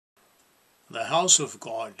The house of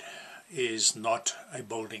God is not a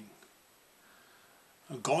building.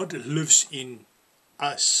 God lives in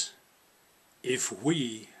us if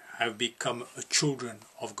we have become children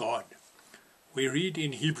of God. We read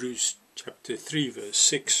in Hebrews chapter 3 verse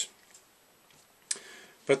 6.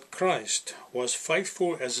 But Christ was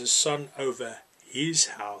faithful as a son over his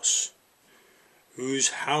house, whose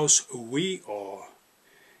house we are,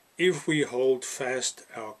 if we hold fast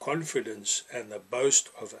our confidence and the boast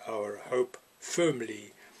of our hope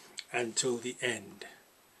firmly until the end.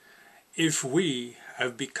 If we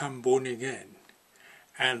have become born again,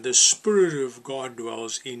 and the Spirit of God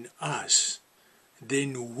dwells in us,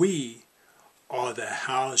 then we are the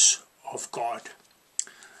house of God.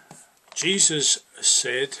 Jesus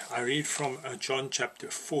said, I read from John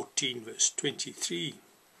chapter 14 verse 23,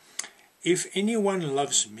 If anyone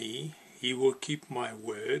loves me, he will keep my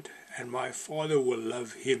word, and my Father will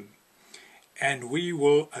love him, and we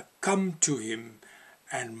will come to him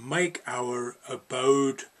and make our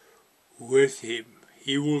abode with him.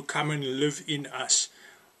 He will come and live in us.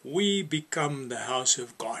 We become the house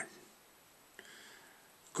of God.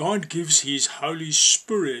 God gives his Holy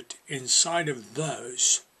Spirit inside of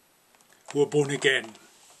those who are born again,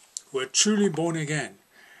 who are truly born again,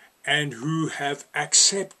 and who have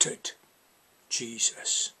accepted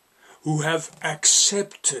Jesus, who have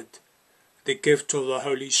accepted the gift of the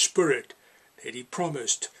Holy Spirit that he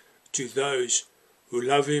promised to those who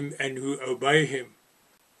love him and who obey him.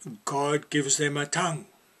 God gives them a tongue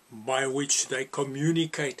by which they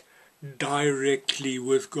communicate directly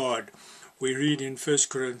with God. We read in 1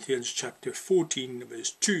 Corinthians chapter 14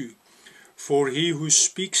 verse 2, For he who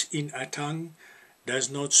speaks in a tongue does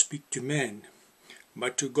not speak to man,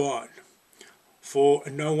 but to God. For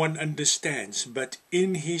no one understands, but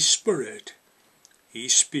in his spirit he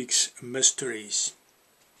speaks mysteries.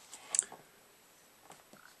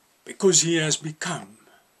 Because he has become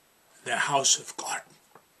the house of God.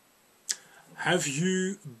 Have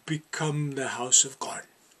you become the house of God?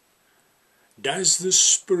 Does the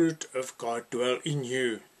Spirit of God dwell in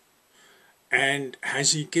you? And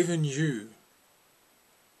has he given you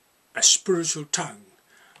a spiritual tongue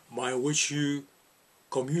by which you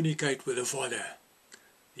communicate with the Father,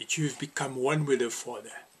 that you've become one with the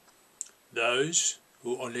Father? Those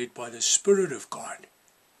who are led by the Spirit of God,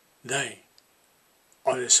 they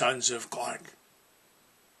are the sons of God.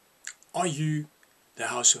 Are you the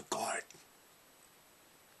house of God?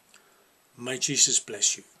 May Jesus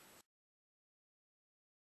bless you.